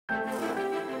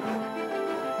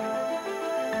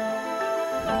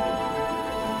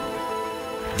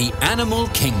The animal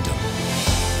kingdom.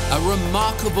 A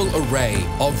remarkable array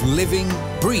of living,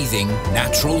 breathing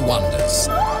natural wonders.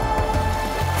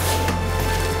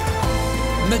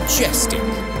 Majestic.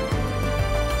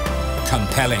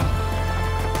 Compelling.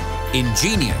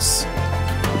 Ingenious.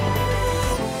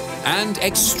 And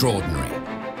extraordinary.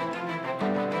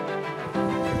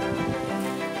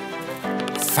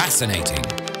 Fascinating.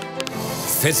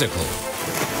 Physical.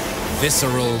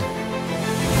 Visceral.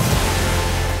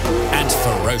 And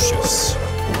ferocious.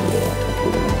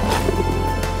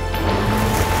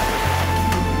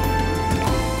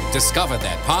 Discover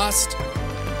their past,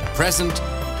 present,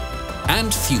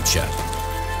 and future.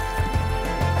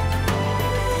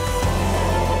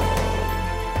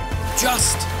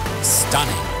 Just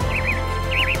stunning.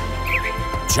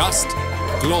 Just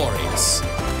glorious.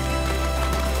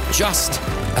 Just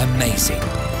amazing.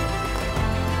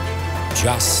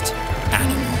 Just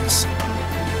animals.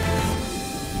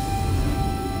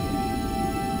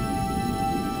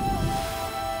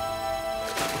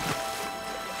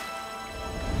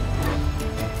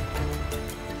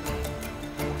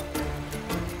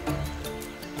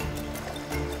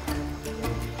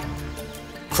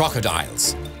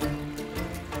 Crocodiles.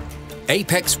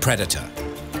 Apex predator.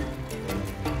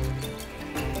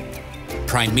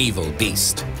 Primeval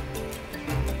beast.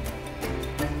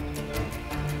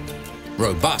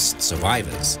 Robust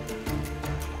survivors.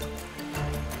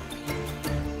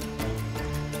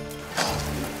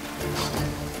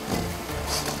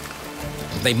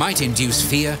 They might induce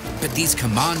fear, but these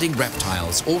commanding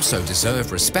reptiles also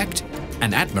deserve respect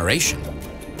and admiration.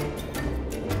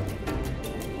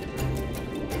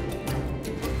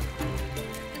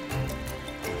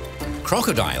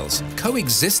 Crocodiles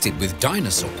coexisted with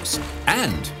dinosaurs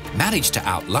and managed to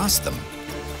outlast them.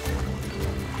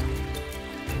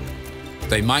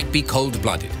 They might be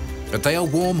cold-blooded, but they are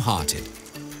warm-hearted.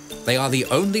 They are the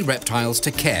only reptiles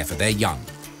to care for their young,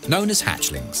 known as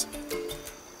hatchlings.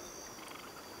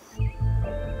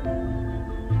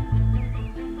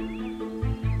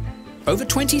 Over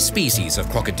 20 species of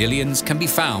crocodilians can be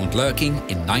found lurking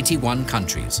in 91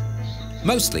 countries,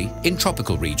 mostly in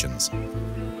tropical regions.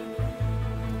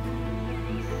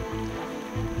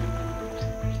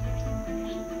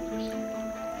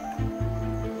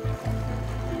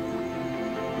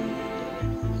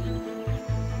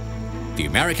 The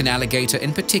American alligator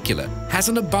in particular has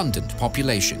an abundant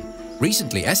population,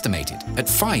 recently estimated at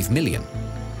 5 million.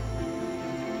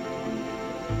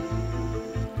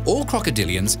 All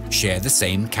crocodilians share the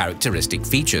same characteristic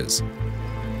features.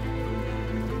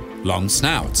 Long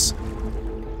snouts,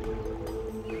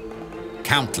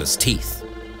 countless teeth,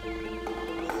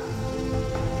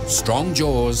 strong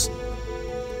jaws,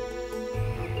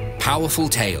 powerful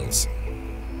tails,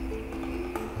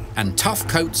 and tough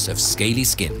coats of scaly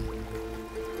skin.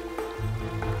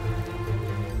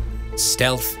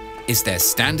 Stealth is their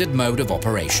standard mode of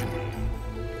operation.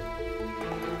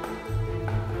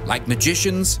 Like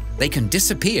magicians, they can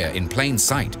disappear in plain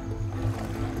sight,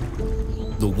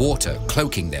 the water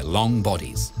cloaking their long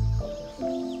bodies.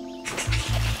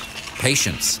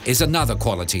 Patience is another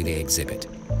quality they exhibit,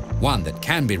 one that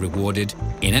can be rewarded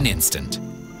in an instant.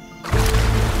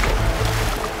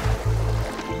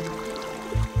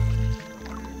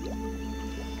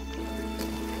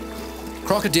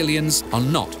 Crocodilians are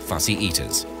not fussy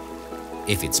eaters.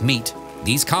 If it's meat,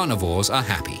 these carnivores are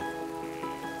happy.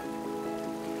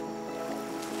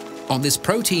 On this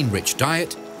protein-rich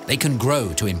diet, they can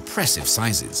grow to impressive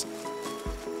sizes.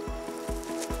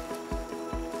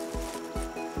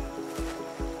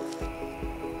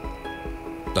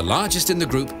 The largest in the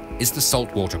group is the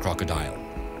saltwater crocodile,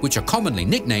 which are commonly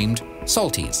nicknamed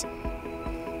salties.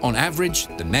 On average,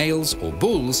 the males or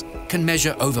bulls can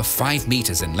measure over 5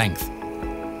 meters in length.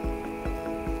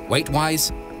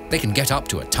 Weight-wise, they can get up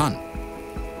to a ton.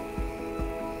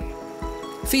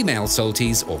 Female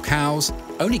salties or cows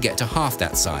only get to half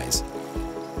that size.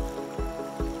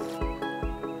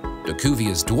 De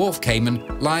Cuvier's dwarf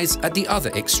caiman lies at the other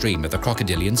extreme of the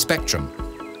crocodilian spectrum.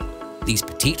 These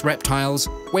petite reptiles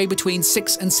weigh between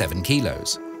 6 and 7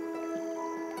 kilos.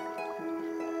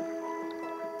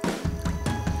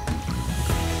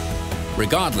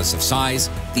 Regardless of size,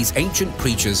 these ancient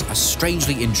creatures are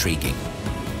strangely intriguing.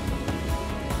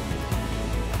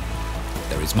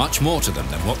 There is much more to them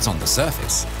than what's on the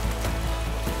surface.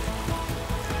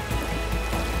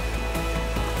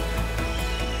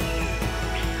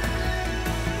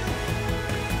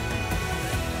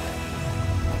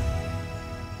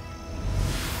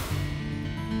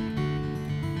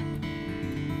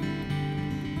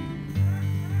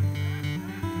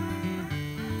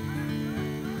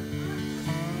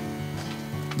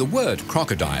 The word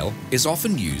crocodile is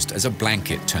often used as a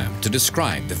blanket term to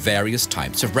describe the various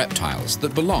types of reptiles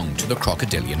that belong to the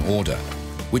crocodilian order,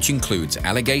 which includes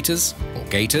alligators or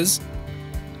gators,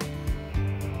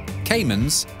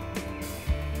 caimans,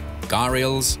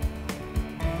 gharials,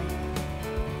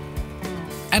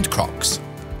 and crocs.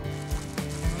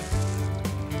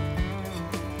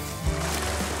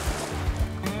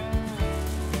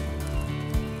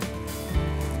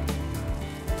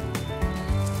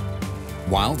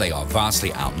 While they are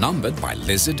vastly outnumbered by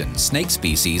lizard and snake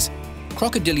species,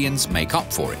 crocodilians make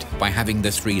up for it by having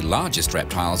the 3 largest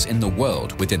reptiles in the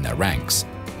world within their ranks.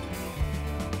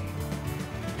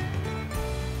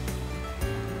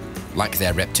 Like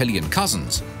their reptilian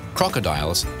cousins,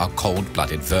 crocodiles are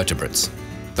cold-blooded vertebrates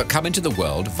that come into the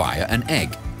world via an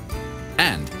egg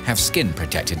and have skin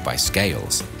protected by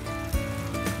scales.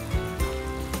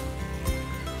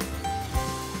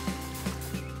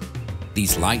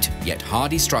 These light yet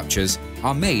hardy structures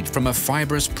are made from a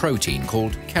fibrous protein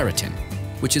called keratin,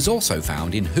 which is also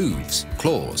found in hooves,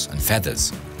 claws, and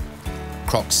feathers.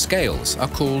 Crocs' scales are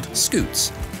called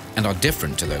scutes and are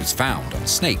different to those found on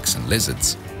snakes and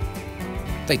lizards.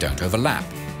 They don't overlap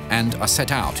and are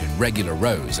set out in regular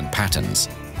rows and patterns.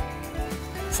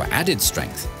 For added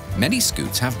strength, many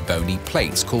scutes have bony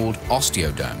plates called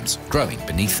osteoderms growing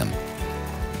beneath them.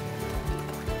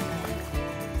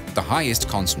 The highest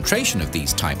concentration of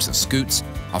these types of scutes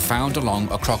are found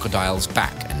along a crocodile's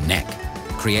back and neck,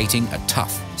 creating a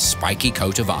tough, spiky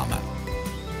coat of armor.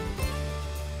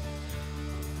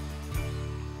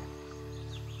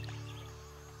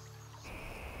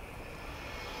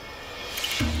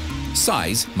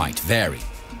 Size might vary,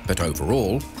 but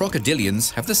overall,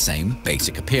 crocodilians have the same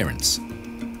basic appearance.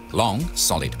 Long,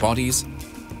 solid bodies,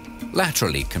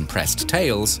 laterally compressed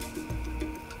tails,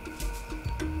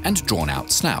 and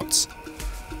drawn-out snouts.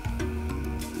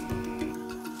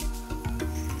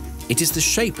 It is the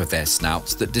shape of their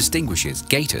snouts that distinguishes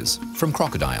gators from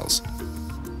crocodiles.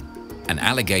 An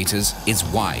alligator's is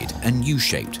wide and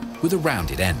U-shaped with a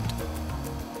rounded end,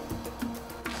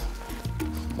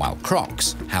 while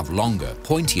crocs have longer,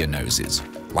 pointier noses,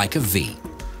 like a V.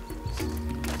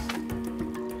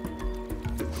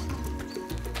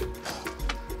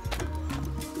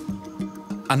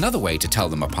 Another way to tell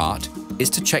them apart is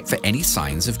to check for any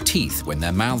signs of teeth when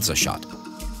their mouths are shut.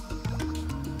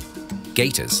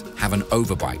 Gators have an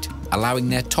overbite, allowing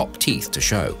their top teeth to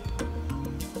show.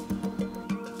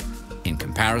 In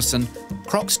comparison,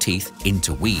 crocs' teeth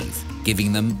interweave,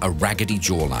 giving them a raggedy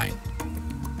jawline.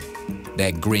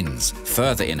 Their grins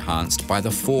further enhanced by the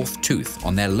 4th tooth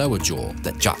on their lower jaw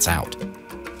that juts out.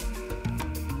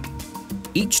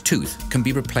 Each tooth can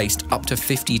be replaced up to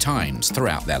 50 times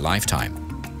throughout their lifetime.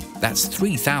 That's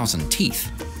 3,000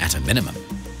 teeth at a minimum.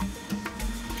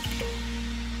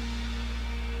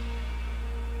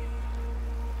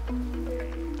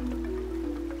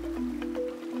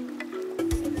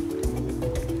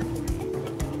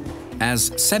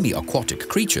 As semi-aquatic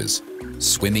creatures,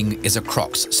 swimming is a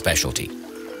croc's specialty.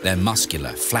 Their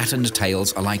muscular, flattened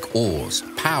tails are like oars,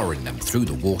 powering them through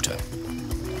the water.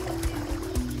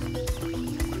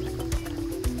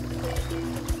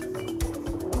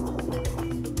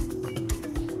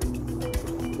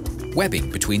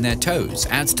 Webbing between their toes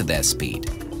adds to their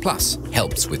speed, plus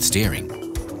helps with steering.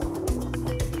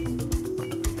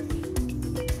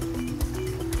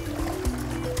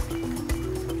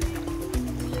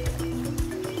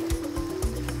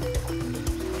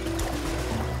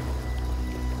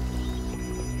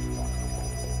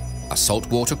 A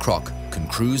saltwater croc can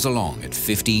cruise along at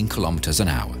 15 kilometers an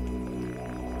hour.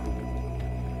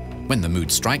 When the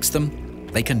mood strikes them,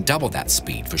 they can double that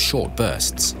speed for short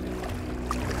bursts.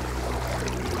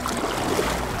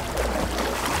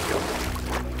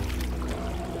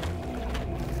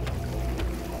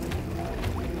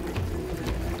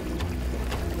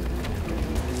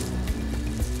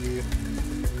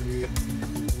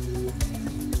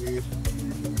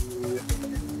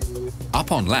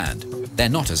 Up on land, they're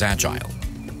not as agile,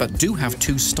 but do have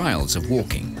 2 styles of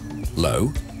walking,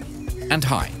 low and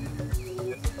high.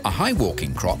 A high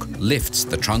walking croc lifts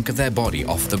the trunk of their body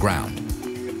off the ground.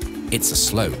 It's a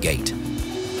slow gait.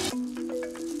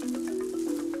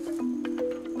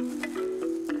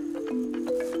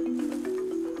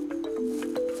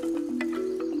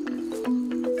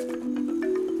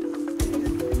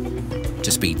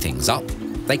 To speed things up,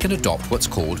 they can adopt what's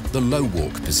called the low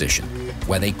walk position,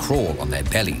 where they crawl on their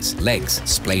bellies, legs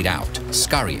splayed out,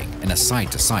 scurrying in a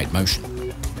side-to-side motion.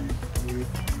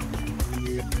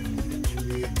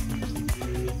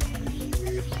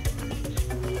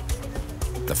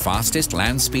 The fastest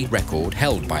land speed record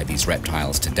held by these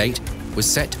reptiles to date was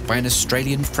set by an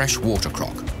Australian freshwater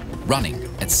croc, running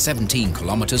at 17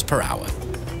 kilometers per hour.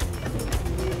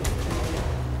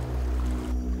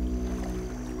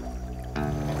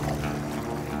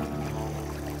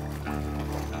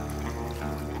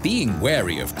 Being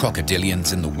wary of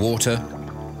crocodilians in the water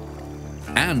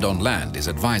and on land is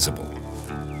advisable.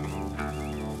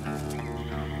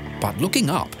 But looking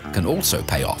up can also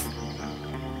pay off.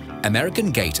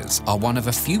 American gators are one of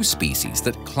a few species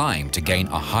that climb to gain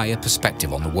a higher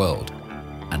perspective on the world,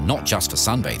 and not just for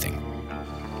sunbathing.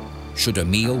 Should a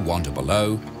meal wander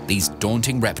below, these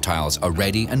daunting reptiles are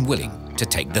ready and willing to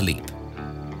take the leap.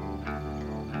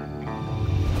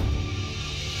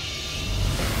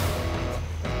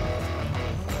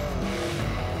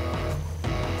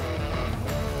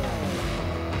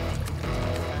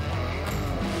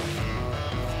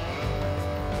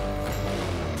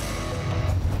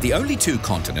 The only two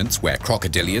continents where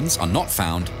crocodilians are not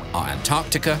found are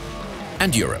Antarctica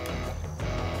and Europe.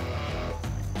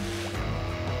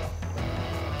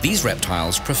 These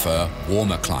reptiles prefer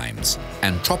warmer climes,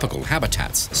 and tropical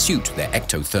habitats suit their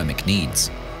ectothermic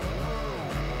needs.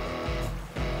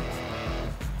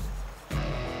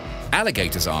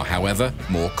 Alligators are, however,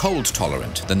 more cold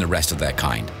tolerant than the rest of their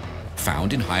kind,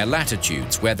 found in higher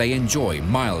latitudes where they enjoy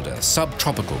milder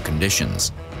subtropical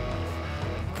conditions.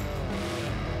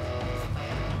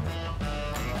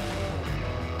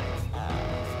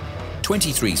 There are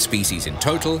 23 species in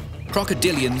total.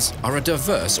 Crocodilians are a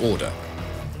diverse order.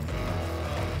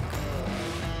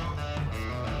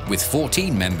 With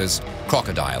 14 members,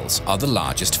 crocodiles are the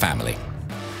largest family.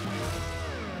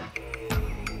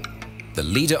 The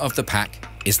leader of the pack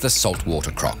is the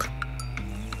saltwater croc.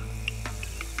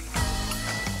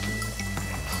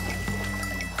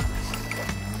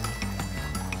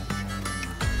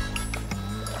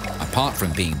 Apart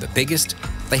from being the biggest,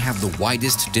 they have the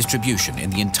widest distribution in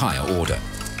the entire order.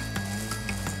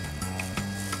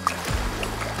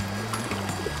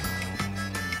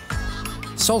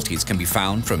 Salties can be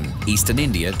found from eastern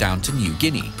India down to New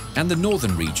Guinea and the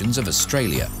northern regions of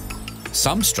Australia,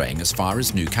 some straying as far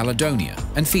as New Caledonia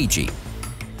and Fiji.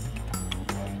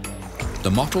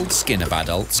 The mottled skin of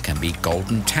adults can be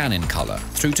golden tan in colour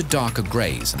through to darker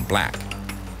greys and black.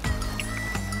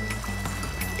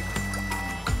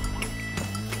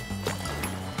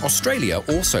 Australia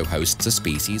also hosts a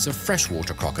species of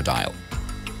freshwater crocodile.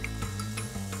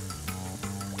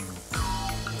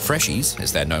 Freshies,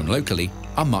 as they're known locally,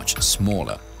 are much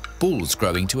smaller, bulls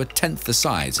growing to 1/10 the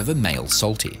size of a male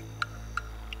salty.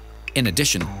 In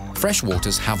addition,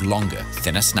 freshwaters have longer,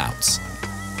 thinner snouts.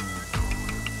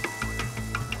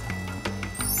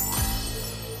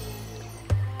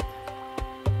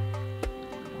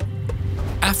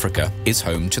 Africa is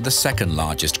home to the second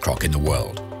largest croc in the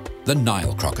world, the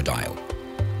Nile crocodile.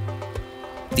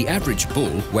 The average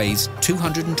bull weighs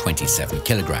 227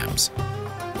 kilograms.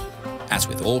 As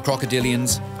with all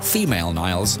crocodilians, female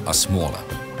Niles are smaller.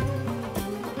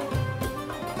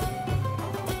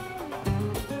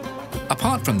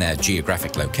 Apart from their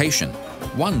geographic location,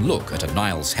 one look at a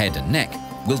Nile's head and neck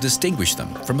will distinguish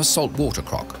them from a saltwater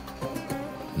croc.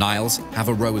 Niles have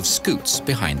a row of scoots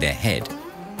behind their head,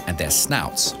 and their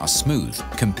snouts are smooth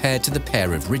compared to the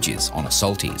pair of ridges on a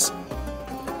saltie's.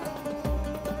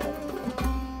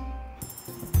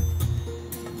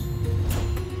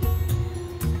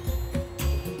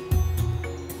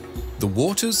 The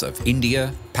waters of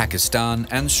India, Pakistan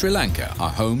and Sri Lanka are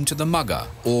home to the mugger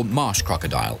or marsh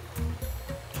crocodile.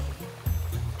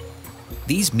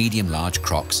 These medium-large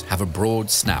crocs have a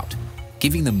broad snout,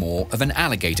 giving them more of an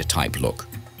alligator-type look.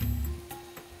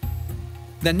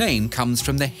 Their name comes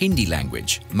from the Hindi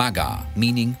language, magar,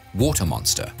 meaning water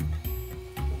monster.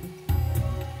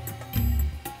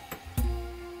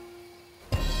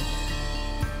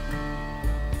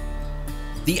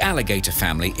 The alligator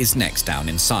family is next down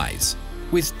in size,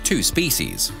 with 2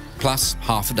 species, plus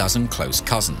half a dozen close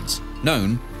cousins,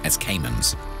 known as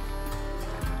caimans.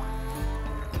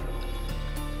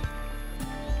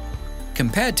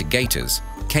 Compared to gators,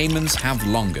 caimans have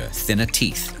longer, thinner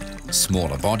teeth,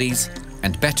 smaller bodies,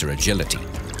 and better agility.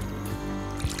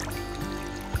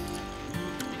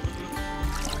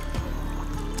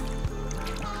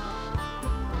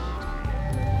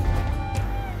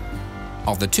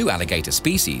 Of the 2 alligator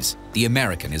species, the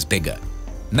American is bigger,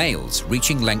 males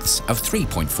reaching lengths of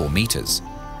 3.4 meters.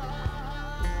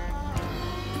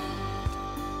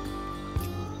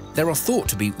 There are thought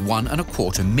to be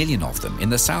 1.25 million of them in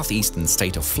the southeastern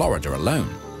state of Florida alone.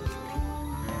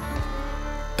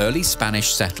 Early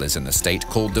Spanish settlers in the state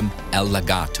called them el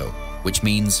lagarto, which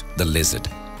means the lizard.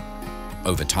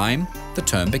 Over time, the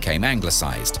term became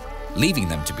anglicized, leaving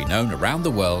them to be known around the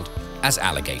world as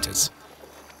alligators.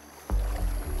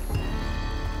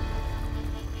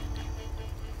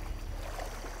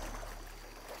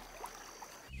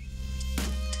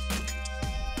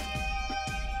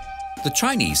 The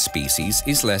Chinese species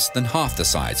is less than half the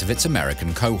size of its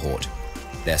American cohort.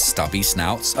 Their stubby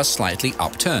snouts are slightly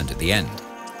upturned at the end.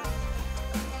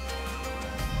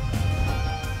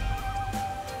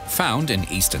 Found in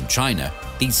eastern China,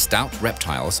 these stout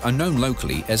reptiles are known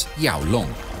locally as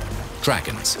yaolong,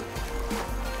 dragons.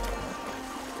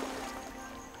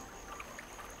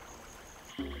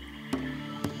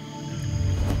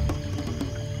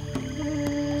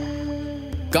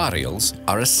 Gharials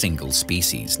are a single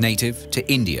species, native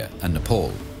to India and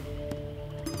Nepal.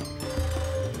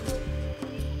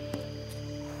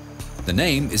 The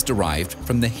name is derived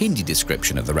from the Hindi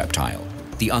description of the reptile.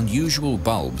 The unusual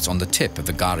bulbs on the tip of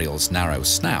the gharial's narrow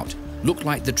snout look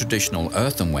like the traditional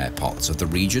earthenware pots of the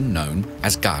region known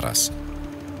as garas.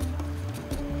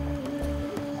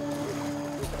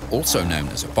 Also known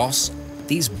as a boss,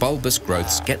 these bulbous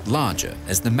growths get larger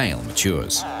as the male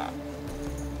matures.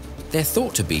 They're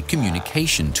thought to be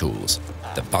communication tools,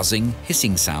 the buzzing,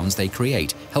 hissing sounds they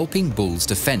create helping bulls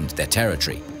defend their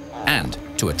territory and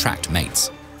to attract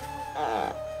mates.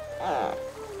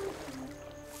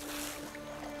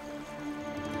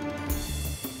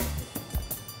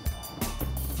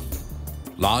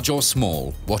 Large or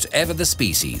small, whatever the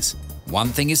species, one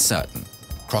thing is certain: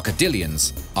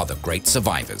 crocodilians are the great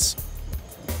survivors.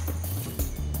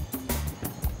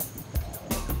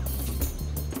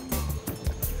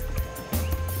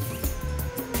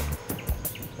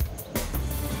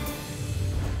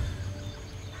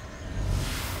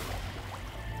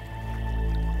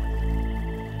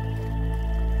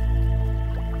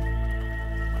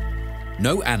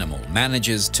 No animal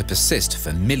manages to persist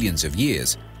for millions of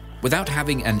years without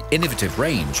having an innovative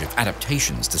range of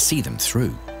adaptations to see them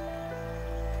through.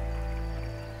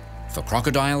 For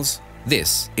crocodiles,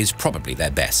 this is probably their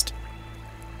best.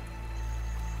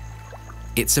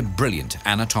 It's a brilliant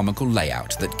anatomical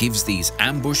layout that gives these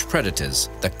ambush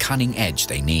predators the cunning edge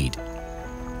they need.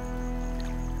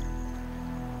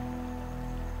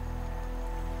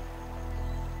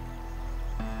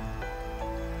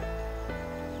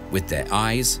 With their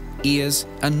eyes, ears,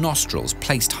 and nostrils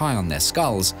placed high on their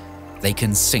skulls, they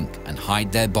can sink and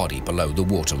hide their body below the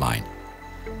waterline.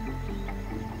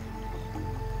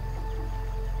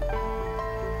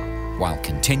 While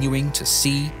continuing to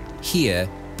see, hear,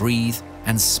 breathe,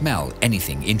 and smell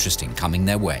anything interesting coming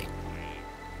their way.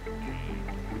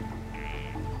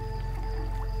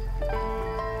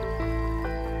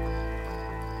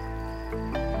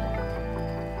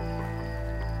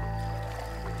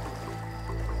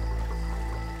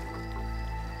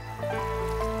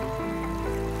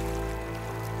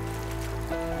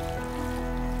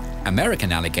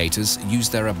 American alligators use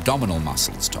their abdominal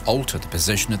muscles to alter the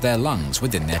position of their lungs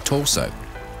within their torso.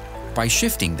 By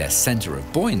shifting their center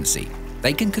of buoyancy,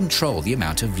 they can control the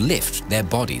amount of lift their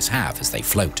bodies have as they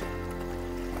float.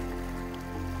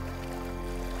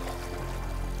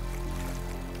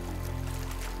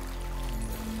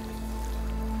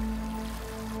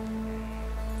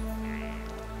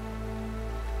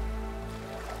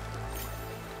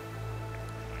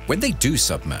 When they do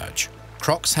submerge,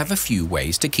 crocs have a few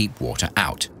ways to keep water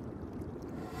out.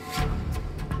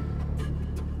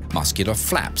 Muscular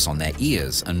flaps on their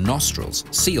ears and nostrils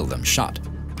seal them shut.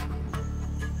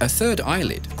 A third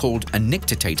eyelid, called a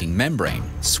nictitating membrane,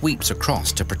 sweeps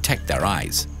across to protect their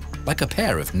eyes, like a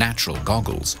pair of natural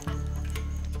goggles.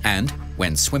 And,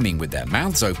 when swimming with their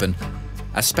mouths open,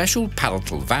 a special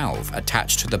palatal valve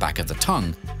attached to the back of the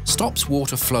tongue stops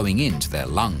water flowing into their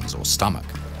lungs or stomach.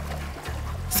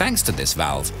 Thanks to this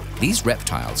valve, these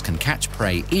reptiles can catch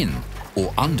prey in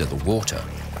or under the water.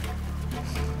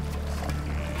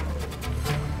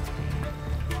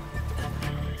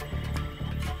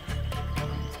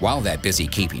 While they're busy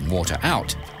keeping water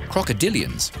out,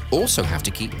 crocodilians also have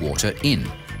to keep water in.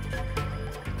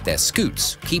 Their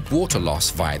scutes keep water loss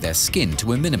via their skin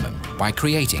to a minimum by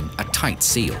creating a tight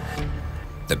seal.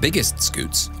 The biggest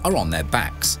scutes are on their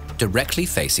backs, directly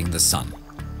facing the sun.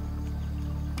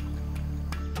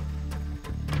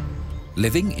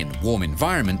 Living in warm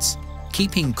environments,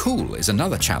 keeping cool is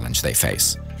another challenge they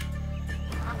face.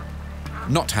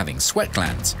 Not having sweat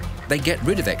glands, they get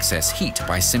rid of excess heat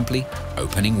by simply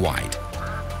opening wide.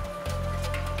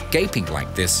 Gaping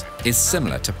like this is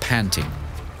similar to panting,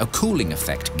 a cooling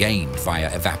effect gained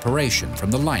via evaporation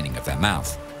from the lining of their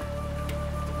mouth.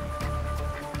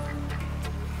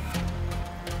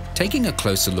 Taking a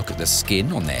closer look at the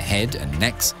skin on their head and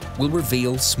necks will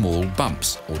reveal small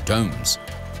bumps or domes.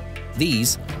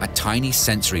 These are tiny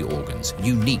sensory organs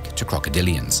unique to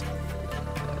crocodilians.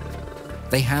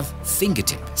 They have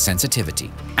fingertip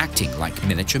sensitivity, acting like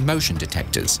miniature motion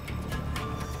detectors.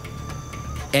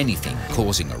 Anything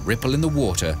causing a ripple in the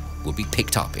water will be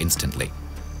picked up instantly.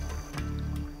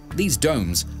 These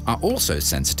domes are also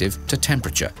sensitive to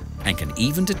temperature and can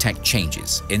even detect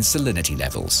changes in salinity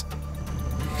levels.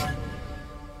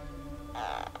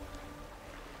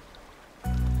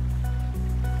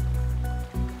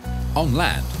 On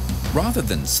land, rather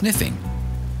than sniffing,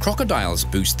 crocodiles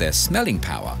boost their smelling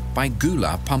power by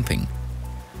gular pumping,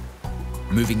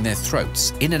 moving their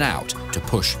throats in and out to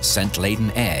push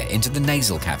scent-laden air into the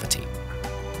nasal cavity.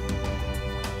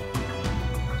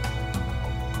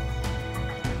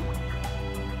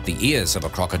 The ears of a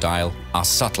crocodile are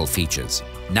subtle features,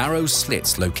 narrow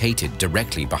slits located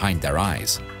directly behind their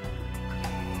eyes.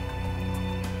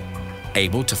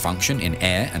 Able to function in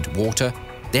air and water,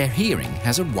 their hearing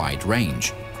has a wide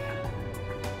range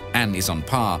and is on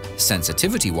par,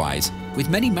 sensitivity-wise, with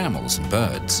many mammals and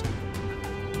birds.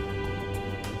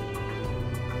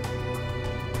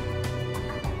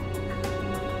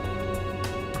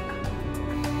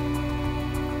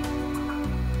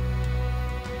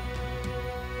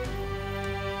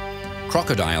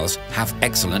 Crocodiles have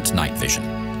excellent night vision,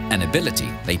 an ability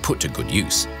they put to good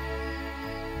use.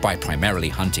 By primarily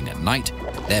hunting at night,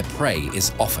 their prey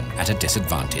is often at a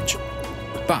disadvantage.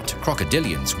 But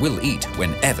crocodilians will eat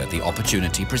whenever the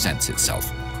opportunity presents itself.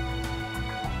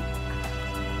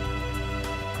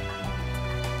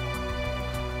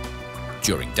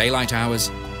 During daylight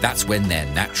hours, that's when their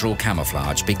natural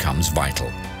camouflage becomes vital.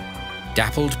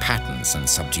 Dappled patterns and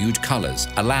subdued colors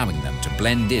allowing them to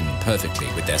blend in perfectly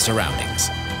with their surroundings.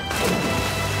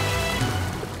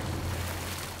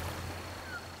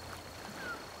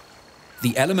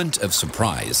 The element of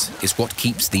surprise is what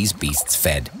keeps these beasts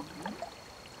fed.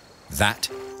 That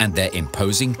and their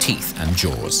imposing teeth and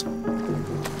jaws.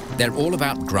 They're all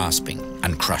about grasping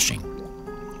and crushing.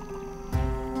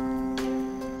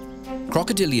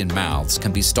 Crocodilian mouths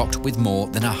can be stocked with more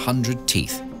than 100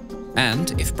 teeth.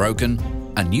 And, if broken,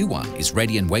 a new one is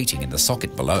ready and waiting in the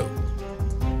socket below.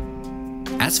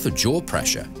 As for jaw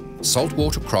pressure,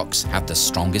 saltwater crocs have the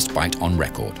strongest bite on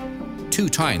record, 2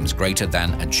 times greater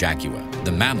than a jaguar,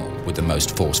 the mammal with the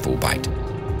most forceful bite.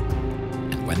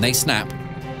 And when they snap,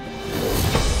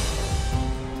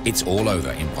 it's all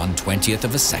over in 1/20th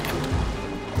of a second.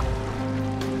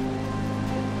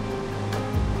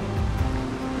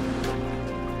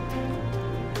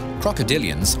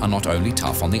 Crocodilians are not only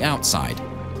tough on the outside.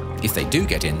 If they do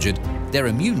get injured, their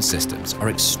immune systems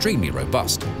are extremely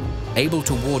robust, able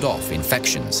to ward off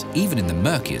infections even in the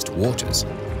murkiest waters.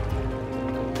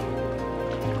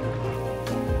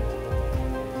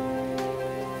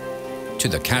 To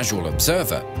the casual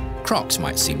observer, crocs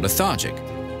might seem lethargic,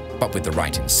 but with the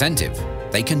right incentive,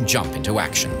 they can jump into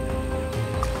action.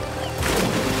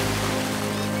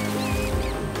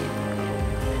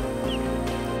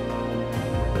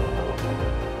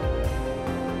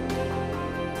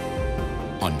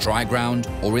 On dry ground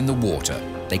or in the water,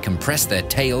 they compress their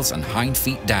tails and hind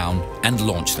feet down and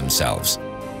launch themselves.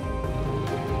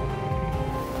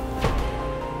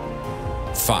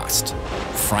 Fast,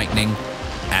 frightening,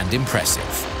 and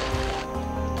impressive.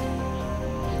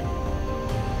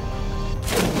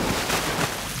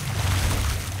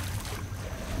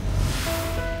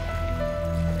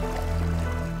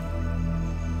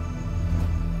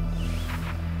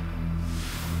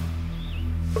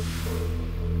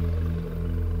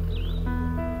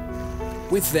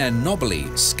 With their knobbly,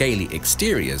 scaly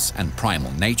exteriors and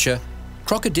primal nature,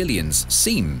 crocodilians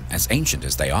seem as ancient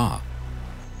as they are.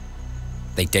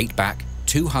 They date back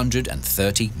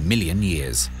 230 million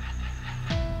years.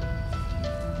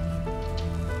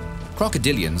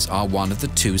 Crocodilians are one of the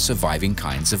 2 surviving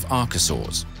kinds of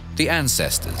archosaurs, the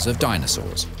ancestors of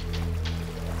dinosaurs.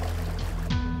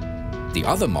 The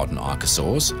other modern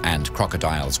archosaurs, and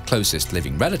crocodiles' closest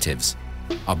living relatives,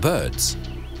 are birds.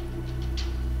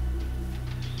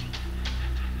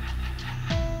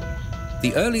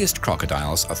 The earliest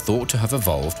crocodiles are thought to have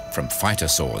evolved from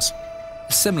phytosaurs,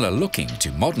 similar looking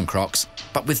to modern crocs,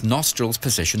 but with nostrils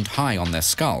positioned high on their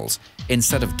skulls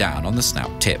instead of down on the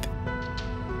snout tip.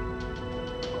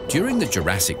 During the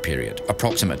Jurassic period,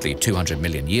 approximately 200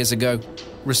 million years ago,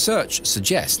 research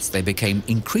suggests they became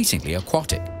increasingly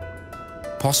aquatic,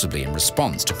 possibly in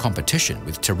response to competition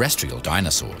with terrestrial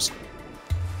dinosaurs.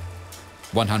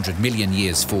 100 million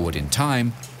years forward in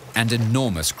time, and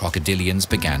enormous crocodilians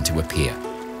began to appear.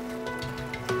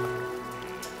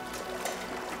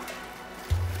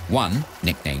 One,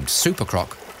 nicknamed Super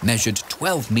Croc, measured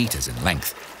 12 meters in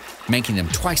length making them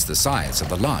twice the size of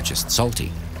the largest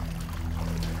salty.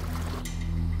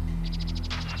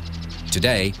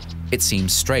 Today, it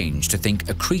seems strange to think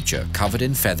a creature covered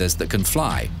in feathers that can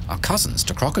fly are cousins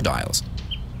to crocodiles.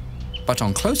 But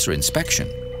on closer inspection,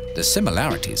 the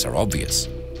similarities are obvious.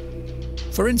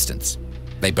 For instance,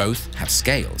 they both have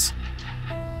scales.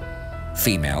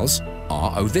 Females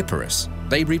are oviparous.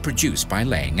 They reproduce by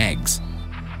laying eggs.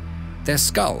 Their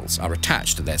skulls are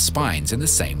attached to their spines in the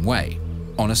same way,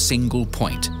 on a single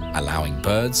point, allowing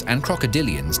birds and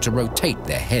crocodilians to rotate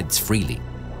their heads freely.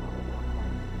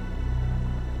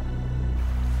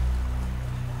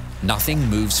 Nothing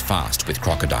moves fast with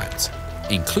crocodiles,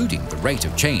 including the rate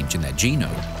of change in their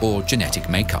genome or genetic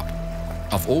makeup.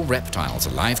 Of all reptiles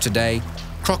alive today,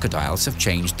 crocodiles have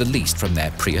changed the least from their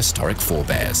prehistoric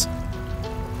forebears.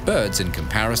 Birds, in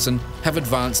comparison, have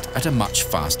advanced at a much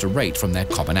faster rate from their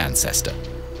common ancestor.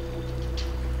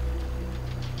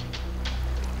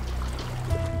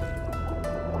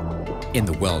 In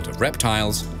the world of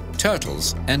reptiles,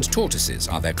 turtles and tortoises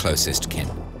are their closest kin.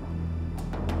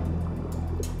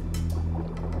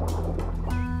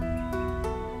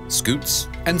 Scutes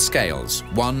and scales,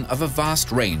 one of a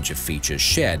vast range of features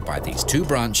shared by these two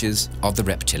branches of the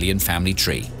reptilian family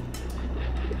tree.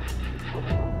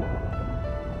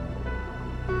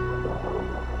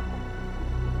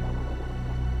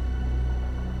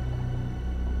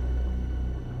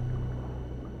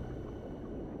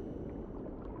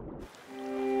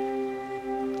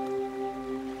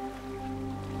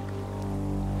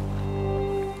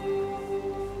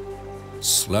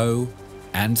 Slow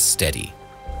and steady.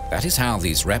 That is how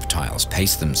these reptiles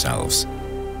pace themselves.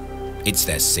 It's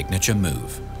their signature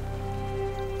move.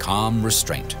 Calm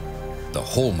restraint, the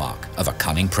hallmark of a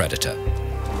cunning predator.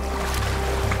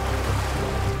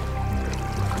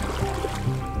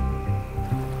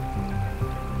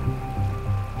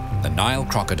 The Nile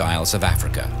crocodiles of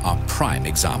Africa are prime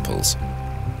examples.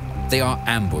 They are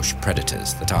ambush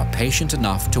predators that are patient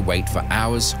enough to wait for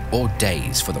hours or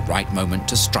days for the right moment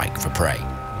to strike for prey.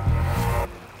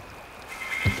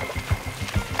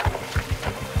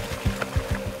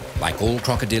 Like all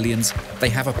crocodilians, they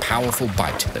have a powerful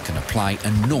bite that can apply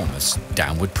enormous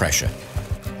downward pressure.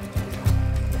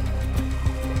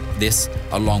 This,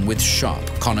 along with sharp,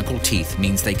 conical teeth,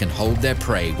 means they can hold their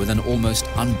prey with an almost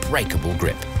unbreakable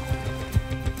grip.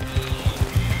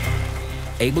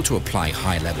 Able to apply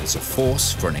high levels of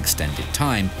force for an extended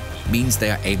time means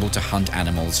they are able to hunt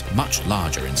animals much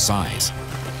larger in size.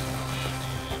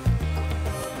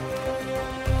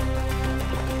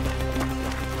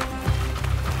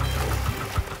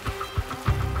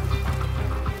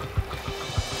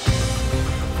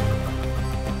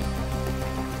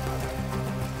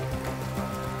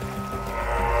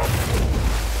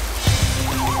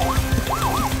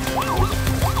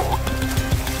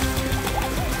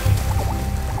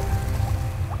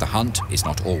 The hunt is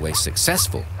not always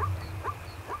successful,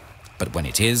 but when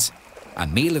it is, a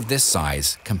meal of this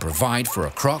size can provide for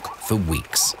a croc for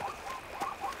weeks.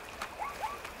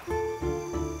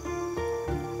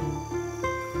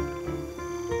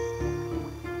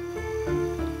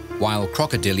 While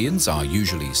crocodilians are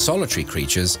usually solitary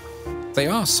creatures, they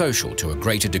are social to a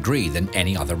greater degree than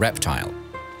any other reptile.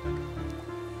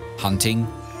 Hunting,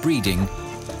 breeding,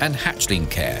 and hatchling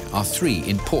care are three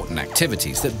important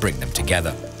activities that bring them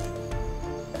together.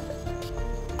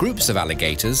 Groups of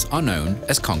alligators are known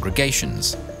as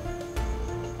congregations.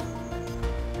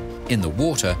 In the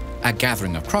water, a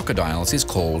gathering of crocodiles is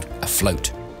called a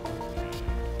float.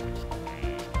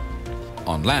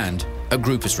 On land, a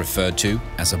group is referred to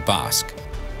as a basque.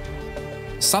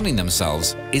 Sunning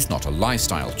themselves is not a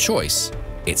lifestyle choice,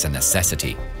 it's a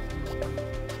necessity.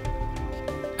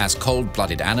 As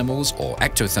cold-blooded animals or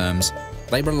ectotherms,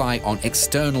 they rely on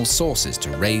external sources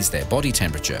to raise their body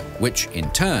temperature, which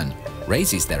in turn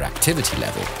raises their activity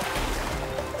level.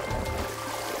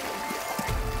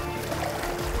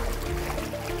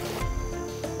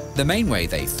 The main way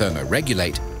they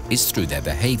thermoregulate is through their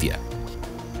behavior.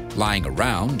 Lying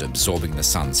around, absorbing the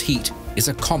sun's heat, is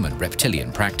a common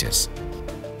reptilian practice.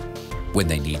 When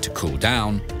they need to cool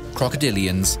down,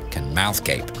 crocodilians can mouth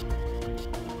gape,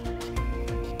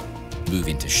 move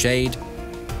into shade,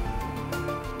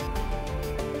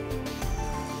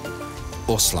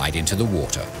 or slide into the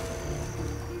water.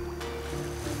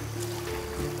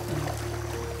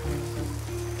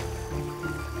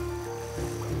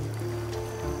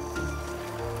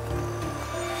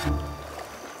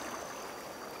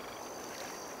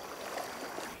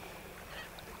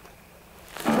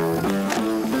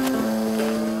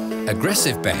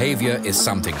 Aggressive behavior is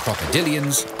something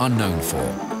crocodilians are known for.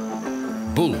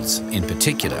 Bulls, in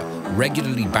particular,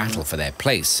 regularly battle for their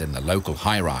place in the local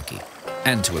hierarchy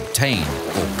and to obtain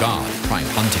or guard prime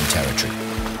hunting territory.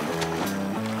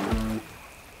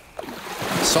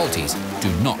 Salties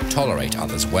do not tolerate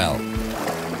others well.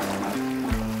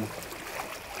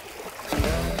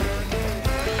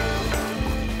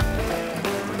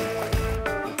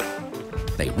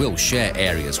 They will share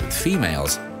areas with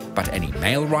females, but any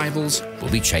male rivals will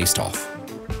be chased off.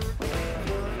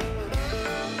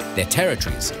 Their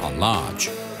territories are large.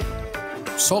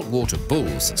 Saltwater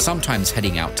bulls sometimes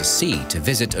heading out to sea to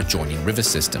visit adjoining river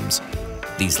systems,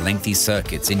 these lengthy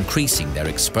circuits increasing their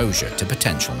exposure to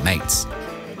potential mates.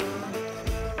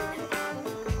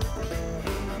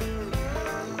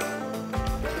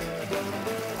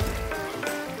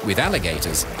 With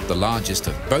alligators, the largest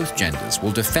of both genders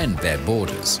will defend their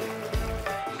borders.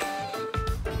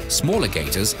 Smaller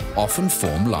gators often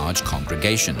form large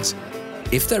congregations.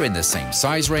 If they're in the same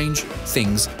size range,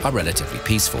 things are relatively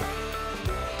peaceful.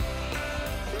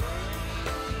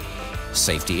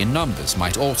 Safety in numbers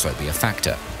might also be a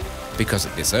factor, because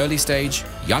at this early stage,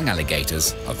 young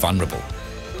alligators are vulnerable.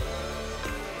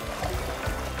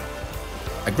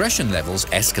 Aggression levels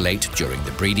escalate during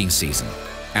the breeding season,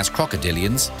 as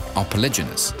crocodilians are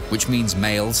polygynous, which means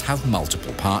males have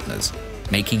multiple partners,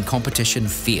 making competition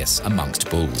fierce amongst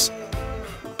bulls.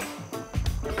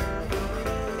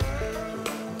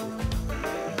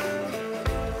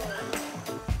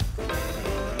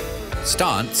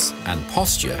 Stance and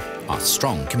posture are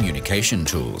strong communication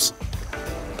tools.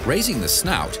 Raising the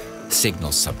snout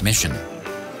signals submission.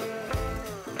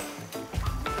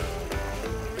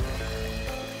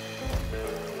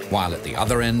 While at the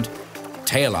other end,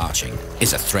 tail arching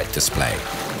is a threat display.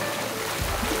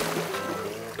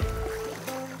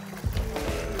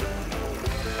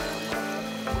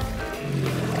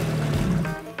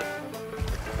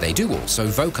 They do also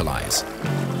vocalize.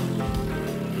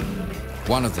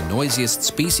 One of the noisiest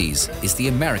species is the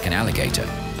American alligator.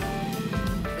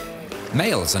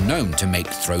 Males are known to make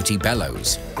throaty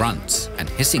bellows, grunts, and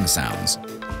hissing sounds.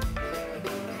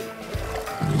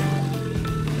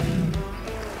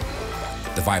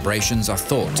 The vibrations are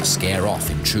thought to scare off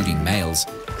intruding males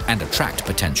and attract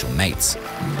potential mates.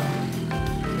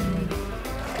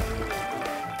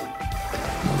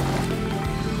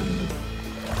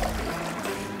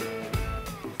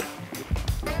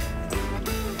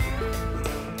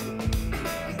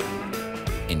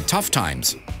 In tough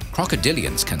times,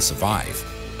 crocodilians can survive.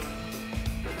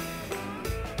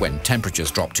 When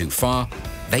temperatures drop too far,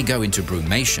 they go into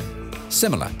brumation,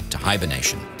 similar to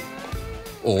hibernation.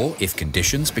 Or if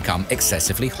conditions become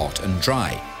excessively hot and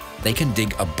dry, they can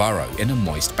dig a burrow in a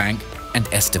moist bank and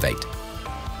estivate.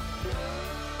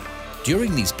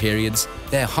 During these periods,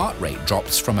 their heart rate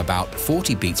drops from about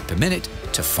 40 beats per minute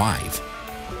to 5.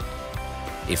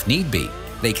 If need be,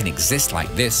 they can exist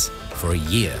like this for a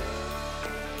year.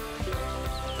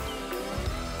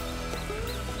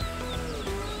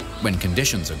 When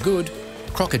conditions are good,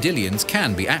 crocodilians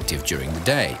can be active during the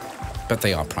day, but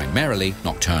they are primarily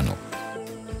nocturnal.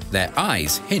 Their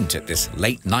eyes hint at this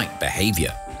late-night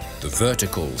behavior. The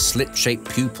vertical, slit-shaped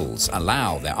pupils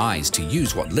allow their eyes to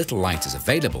use what little light is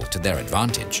available to their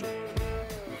advantage.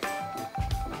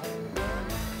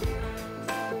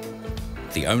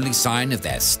 The only sign of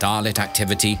their starlit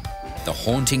activity, the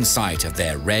haunting sight of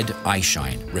their red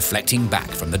eyeshine reflecting back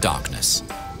from the darkness.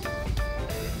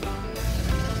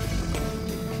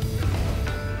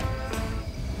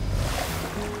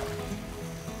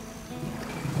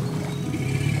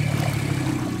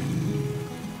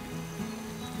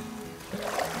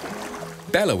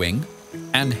 Bellowing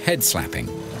and head slapping.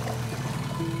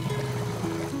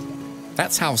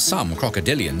 That's how some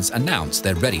crocodilians announce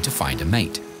they're ready to find a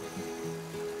mate.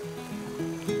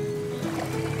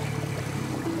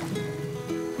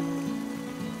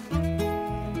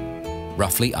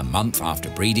 Roughly a month after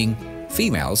breeding,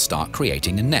 females start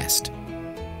creating a nest.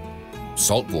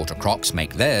 Saltwater crocs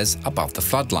make theirs above the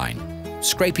floodline,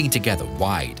 scraping together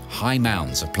wide, high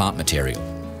mounds of plant material.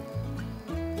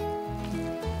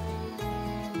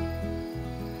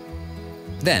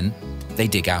 Then, they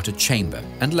dig out a chamber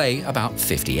and lay about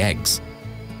 50 eggs.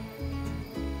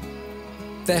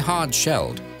 They're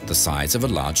hard-shelled, the size of a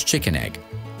large chicken egg,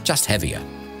 just heavier.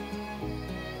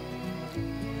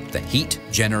 The heat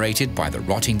generated by the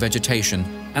rotting vegetation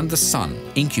and the sun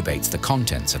incubates the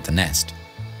contents of the nest.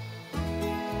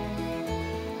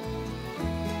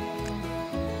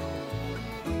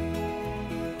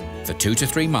 For 2 to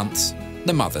 3 months,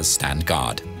 the mothers stand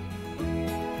guard.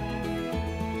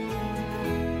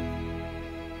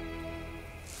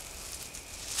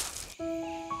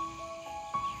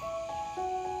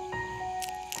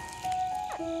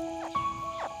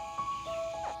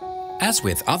 As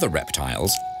with other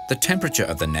reptiles, the temperature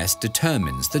of the nest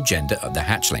determines the gender of the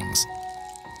hatchlings.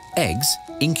 Eggs,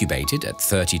 incubated at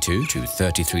 32 to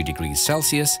 33 degrees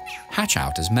Celsius, hatch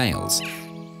out as males.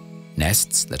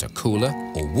 Nests that are cooler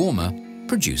or warmer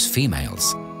produce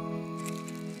females.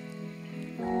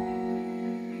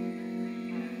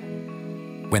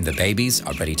 When the babies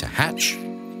are ready to hatch,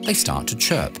 they start to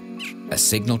chirp, a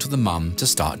signal to the mum to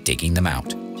start digging them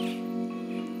out.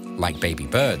 Like baby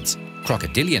birds,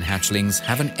 crocodilian hatchlings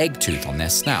have an egg tooth on their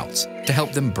snouts to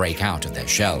help them break out of their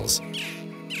shells.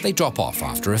 They drop off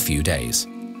after a few days.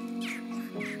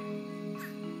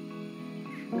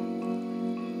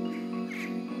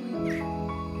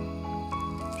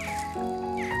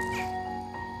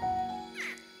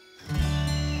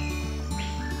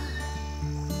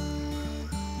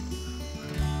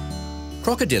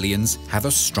 Crocodilians have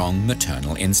a strong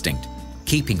maternal instinct,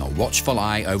 keeping a watchful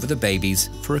eye over the babies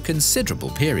for a considerable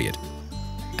period.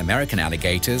 American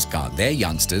alligators guard their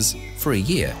youngsters for a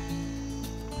year.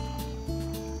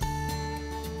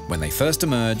 When they first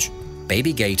emerge,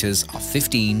 baby gators are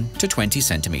 15 to 20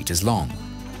 centimeters long.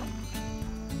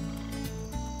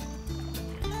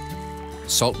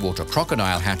 Saltwater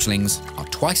crocodile hatchlings are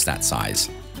twice that size.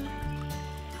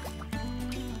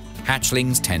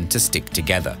 Hatchlings tend to stick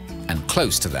together and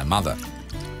close to their mother.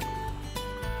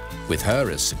 With her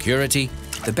as security,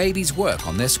 the babies work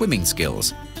on their swimming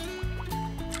skills.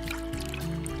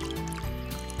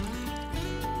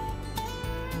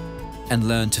 And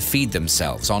learn to feed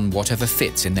themselves on whatever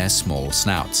fits in their small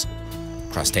snouts.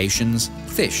 Crustaceans,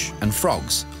 fish, and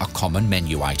frogs are common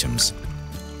menu items.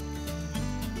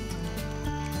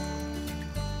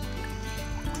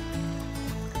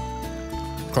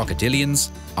 Crocodilians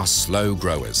are slow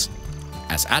growers.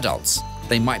 As adults,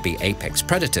 they might be apex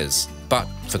predators, but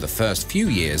for the first few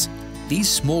years, these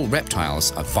small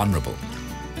reptiles are vulnerable.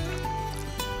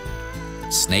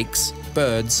 Snakes,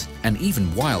 birds, and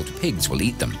even wild pigs will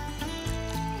eat them.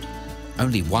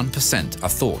 Only 1% are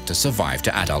thought to survive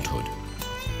to adulthood.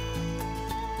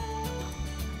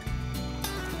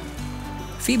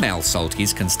 Female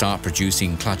salties can start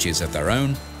producing clutches of their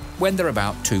own when they're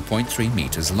about 2.3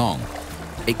 meters long.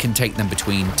 It can take them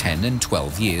between 10 and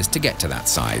 12 years to get to that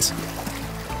size.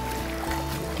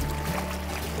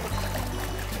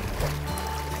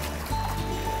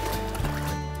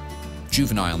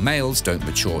 Juvenile males don't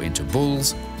mature into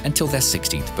bulls until their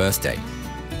 16th birthday.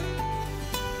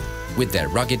 With their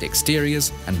rugged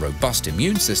exteriors and robust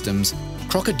immune systems,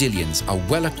 crocodilians are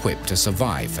well equipped to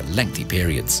survive for lengthy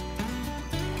periods.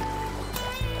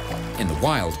 In the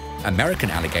wild, American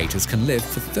alligators can live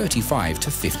for 35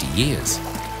 to 50 years.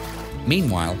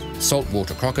 Meanwhile,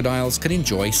 saltwater crocodiles can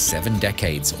enjoy 7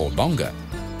 decades or longer.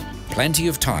 Plenty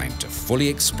of time to fully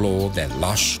explore their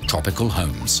lush tropical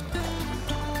homes.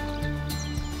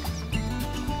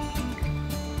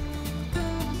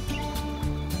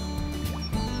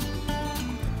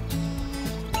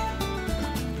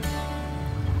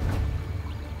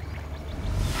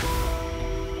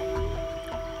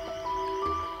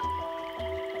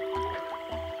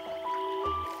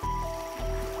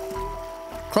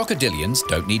 Crocodilians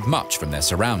don't need much from their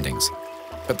surroundings,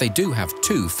 but they do have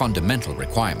 2 fundamental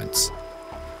requirements: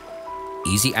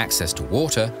 easy access to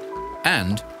water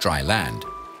and dry land,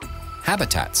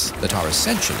 habitats that are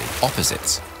essentially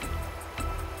opposites.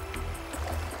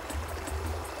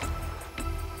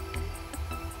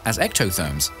 As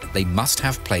ectotherms, they must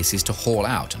have places to haul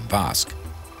out and bask.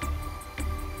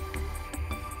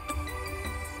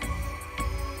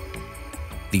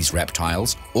 These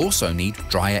reptiles also need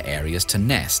drier areas to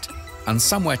nest and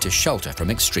somewhere to shelter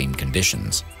from extreme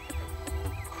conditions.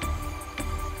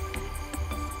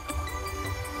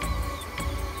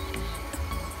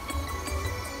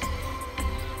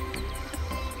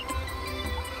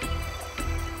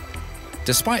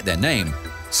 Despite their name,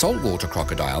 saltwater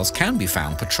crocodiles can be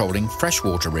found patrolling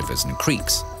freshwater rivers and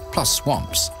creeks, plus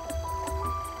swamps.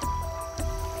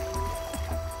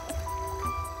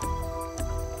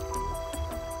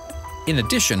 In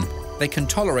addition, they can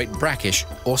tolerate brackish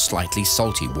or slightly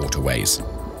salty waterways.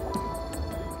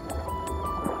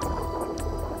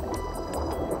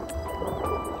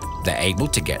 They're able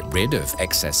to get rid of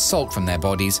excess salt from their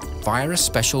bodies via a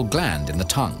special gland in the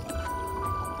tongue.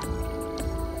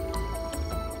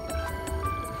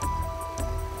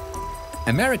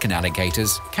 American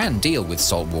alligators can deal with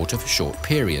salt water for short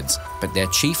periods, but they're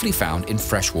chiefly found in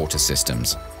freshwater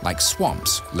systems, like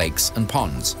swamps, lakes, and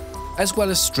ponds, as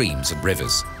well as streams and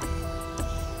rivers.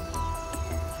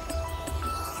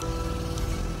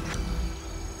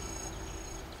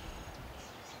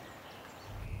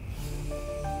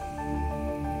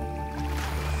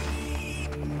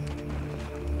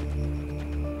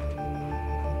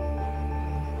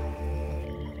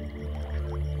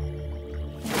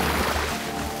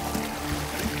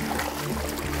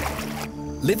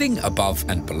 Living above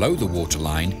and below the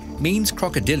waterline means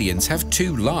crocodilians have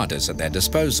two larders at their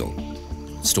disposal,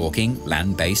 stalking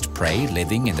land-based prey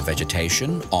living in the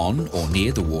vegetation on or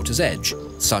near the water's edge,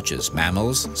 such as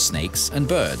mammals, snakes, and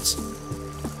birds.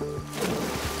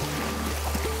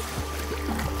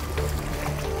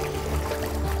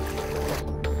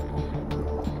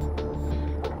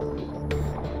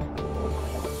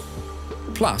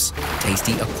 Plus,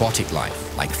 tasty aquatic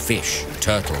life like fish,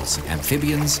 turtles,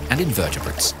 amphibians, and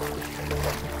invertebrates.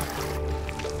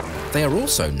 They are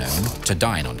also known to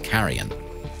dine on carrion.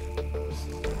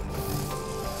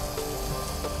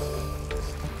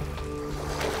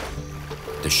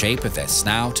 The shape of their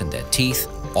snout and their teeth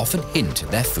often hint at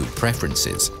their food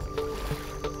preferences.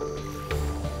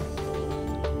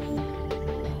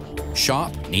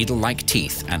 Sharp, needle-like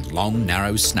teeth and long,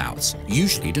 narrow snouts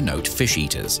usually denote fish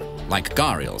eaters, like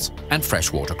gharials and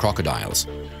freshwater crocodiles.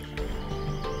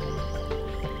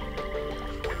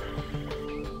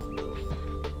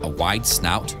 A wide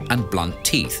snout and blunt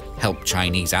teeth help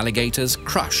Chinese alligators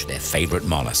crush their favorite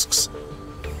mollusks.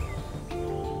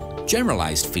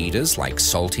 Generalized feeders like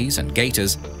salties and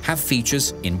gators have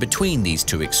features in between these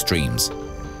two extremes.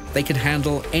 They can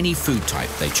handle any food type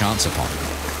they chance upon.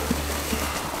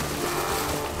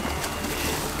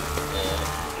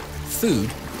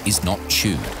 Food is not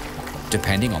chewed.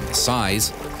 Depending on the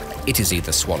size, it is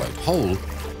either swallowed whole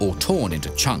or torn into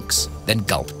chunks, then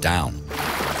gulped down.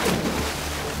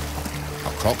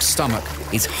 A croc's stomach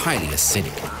is highly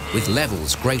acidic, with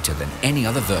levels greater than any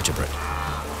other vertebrate.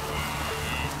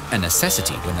 A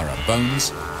necessity when there are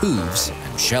bones, hooves,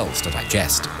 and shells to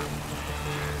digest.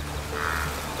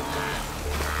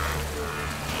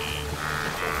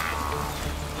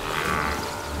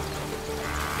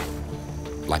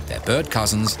 Like their bird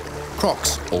cousins,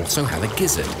 crocs also have a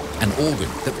gizzard, an organ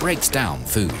that breaks down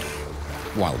food.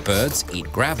 While birds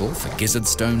eat gravel for gizzard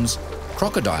stones,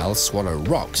 crocodiles swallow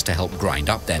rocks to help grind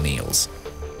up their meals.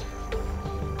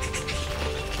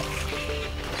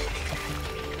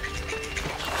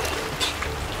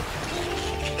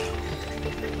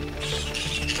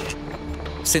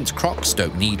 Since crocs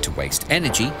don't need to waste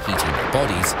energy heating their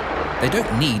bodies, they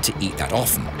don't need to eat that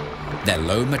often. Their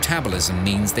low metabolism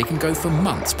means they can go for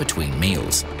months between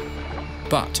meals.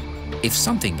 But if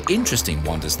something interesting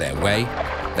wanders their way,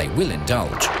 they will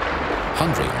indulge,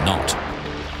 hungry or not.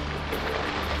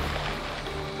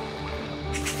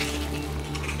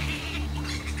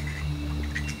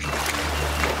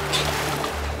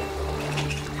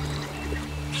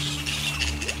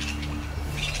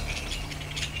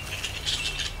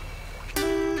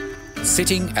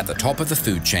 Sitting at the top of the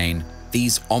food chain,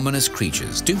 these ominous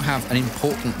creatures do have an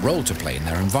important role to play in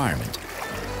their environment.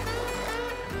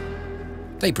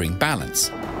 They bring balance.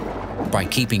 By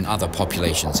keeping other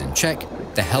populations in check,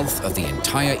 the health of the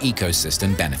entire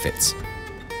ecosystem benefits.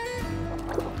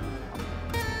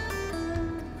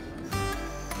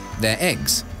 Their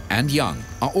eggs and young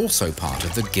are also part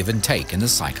of the give and take in the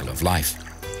cycle of life.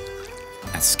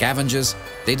 As scavengers,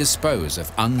 they dispose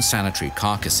of unsanitary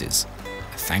carcasses,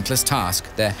 a thankless task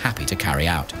they're happy to carry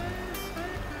out.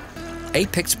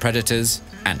 Apex predators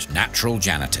and natural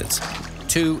janitors,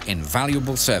 two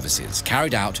invaluable services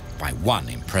carried out by one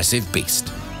impressive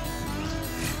beast.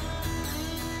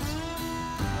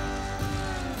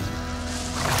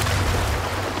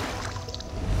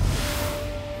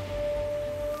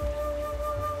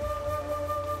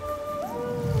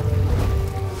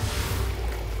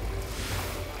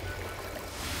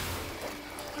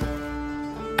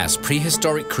 As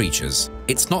prehistoric creatures,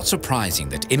 it's not surprising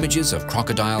that images of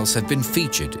crocodiles have been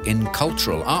featured in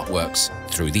cultural artworks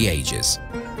through the ages.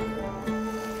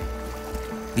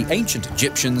 The ancient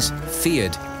Egyptians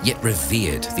feared yet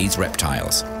revered these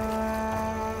reptiles.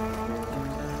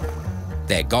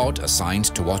 Their god assigned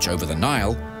to watch over the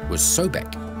Nile was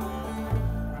Sobek.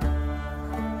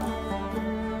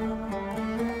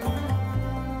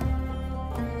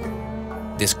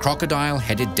 This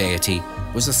crocodile-headed deity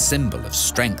was a symbol of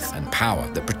strength and power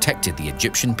that protected the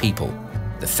Egyptian people,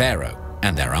 the pharaoh,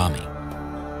 and their army.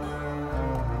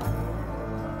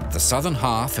 The southern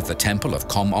half of the temple of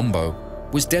Kom Ombo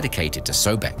was dedicated to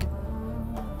Sobek,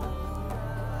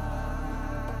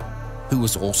 who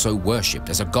was also worshipped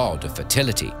as a god of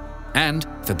fertility and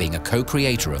for being a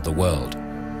co-creator of the world.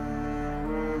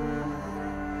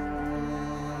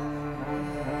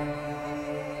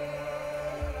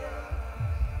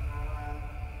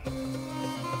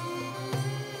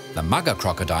 The Maga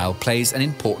crocodile plays an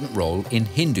important role in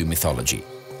Hindu mythology,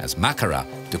 as Makara,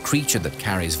 the creature that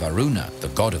carries Varuna, the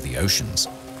god of the oceans.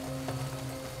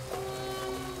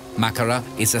 Makara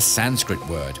is a Sanskrit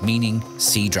word meaning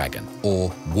sea dragon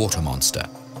or water monster.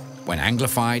 When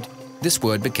anglified, this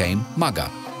word became mugger,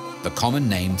 the common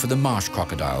name for the marsh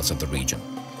crocodiles of the region.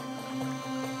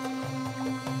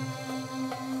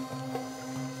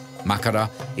 Makara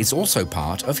is also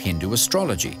part of Hindu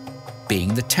astrology,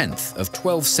 being the 10th of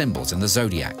 12 symbols in the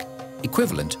zodiac,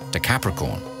 equivalent to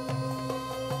Capricorn.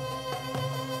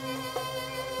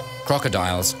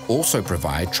 Crocodiles also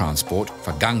provide transport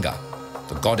for Ganga,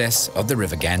 the goddess of the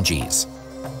river Ganges.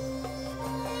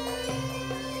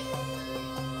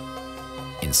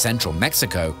 In central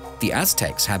Mexico, the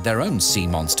Aztecs had their own sea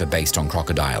monster based on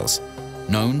crocodiles,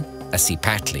 known as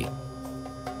Cipatli.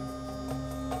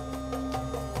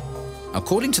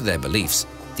 According to their beliefs,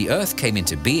 the earth came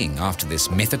into being after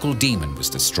this mythical demon was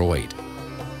destroyed.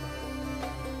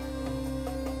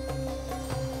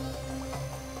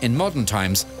 In modern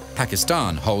times,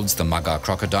 Pakistan holds the mugger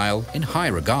crocodile in high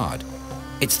regard.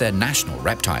 It's their national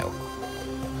reptile.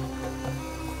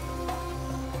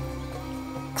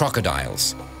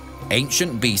 Crocodiles,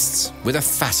 ancient beasts with a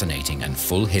fascinating and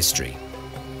full history.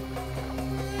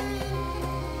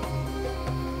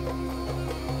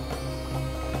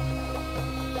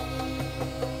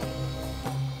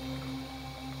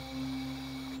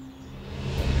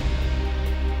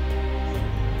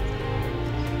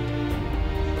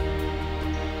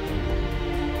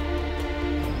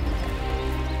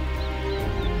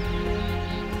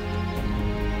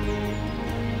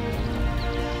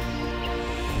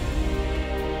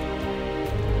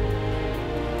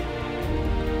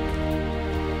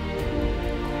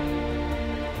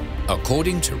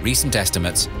 According to recent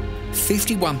estimates,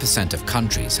 51% of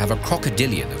countries have a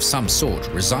crocodilian of some sort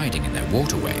residing in their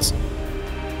waterways.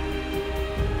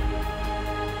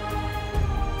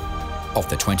 Of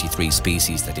the 23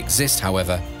 species that exist,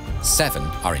 however, 7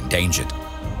 are endangered.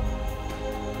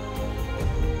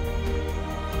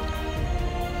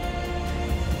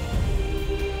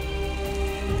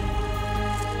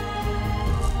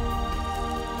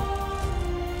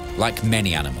 Like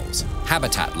many animals,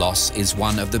 habitat loss is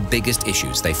one of the biggest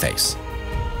issues they face.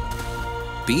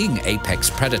 Being apex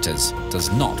predators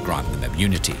does not grant them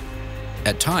immunity.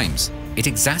 At times, it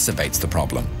exacerbates the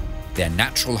problem. Their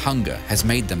natural hunger has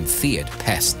made them feared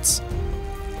pests.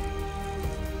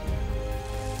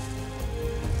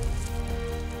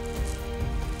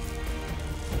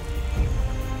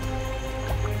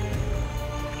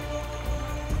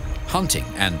 Hunting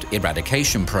and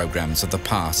eradication programs of the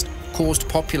past caused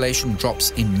population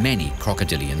drops in many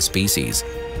crocodilian species,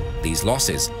 these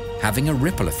losses having a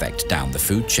ripple effect down the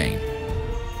food chain.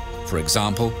 For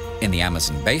example, in the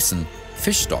Amazon basin,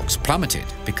 fish stocks plummeted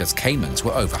because caimans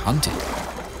were overhunted.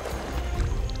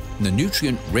 The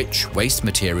nutrient-rich waste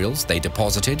materials they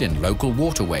deposited in local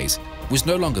waterways was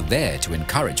no longer there to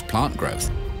encourage plant growth.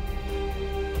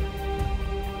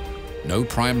 No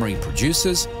primary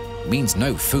producers means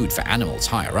no food for animals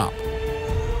higher up.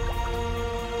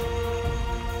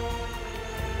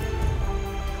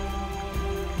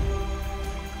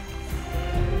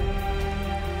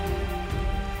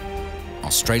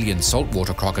 Australian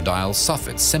saltwater crocodiles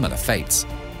suffered similar fates.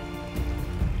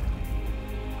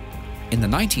 In the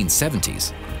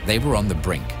 1970s, they were on the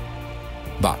brink.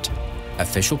 But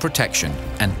official protection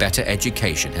and better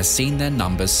education has seen their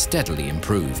numbers steadily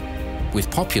improve, with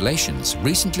populations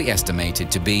recently estimated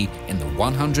to be in the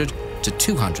 100 to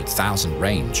 200,000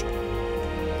 range.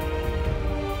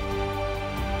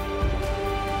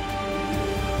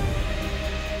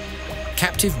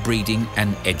 Captive breeding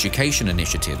and education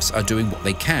initiatives are doing what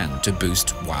they can to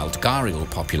boost wild gharial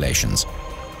populations.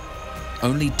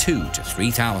 Only 2,000 to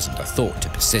 3,000 are thought to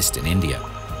persist in India.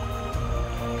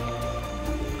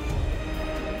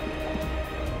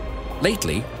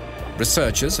 Lately,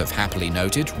 researchers have happily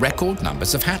noted record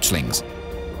numbers of hatchlings.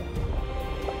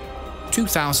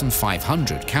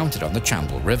 2,500 counted on the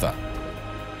Chambal River.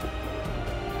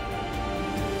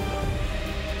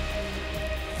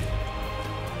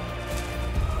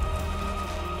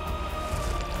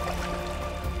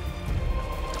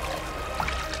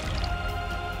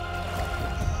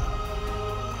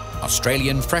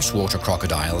 Australian freshwater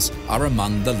crocodiles are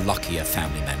among the luckier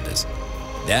family members.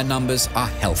 Their numbers are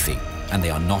healthy and they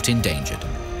are not endangered.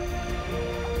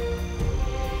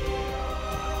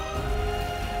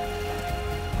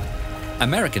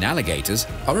 American alligators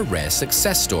are a rare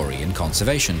success story in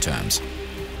conservation terms.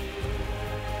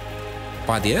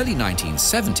 By the early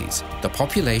 1970s, the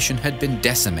population had been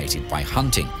decimated by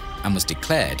hunting and was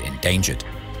declared endangered.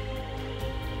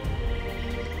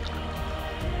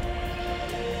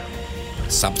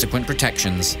 Subsequent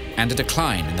protections and a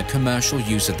decline in the commercial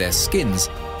use of their skins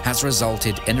has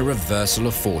resulted in a reversal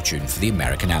of fortune for the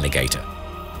American alligator.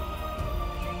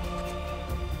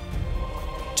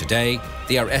 Today,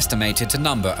 they are estimated to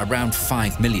number around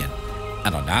 5 million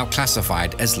and are now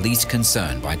classified as least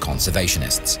concern by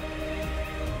conservationists.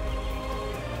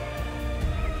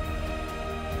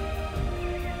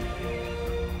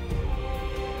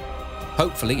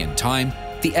 Hopefully, in time,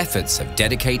 the efforts of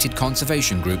dedicated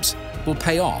conservation groups will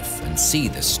pay off and see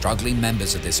the struggling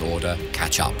members of this order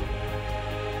catch up.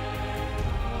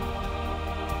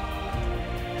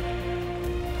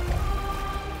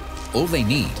 All they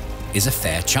need is a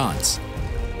fair chance.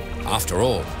 After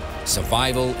all,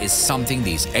 survival is something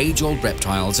these age-old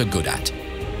reptiles are good at,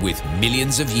 with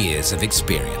millions of years of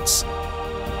experience.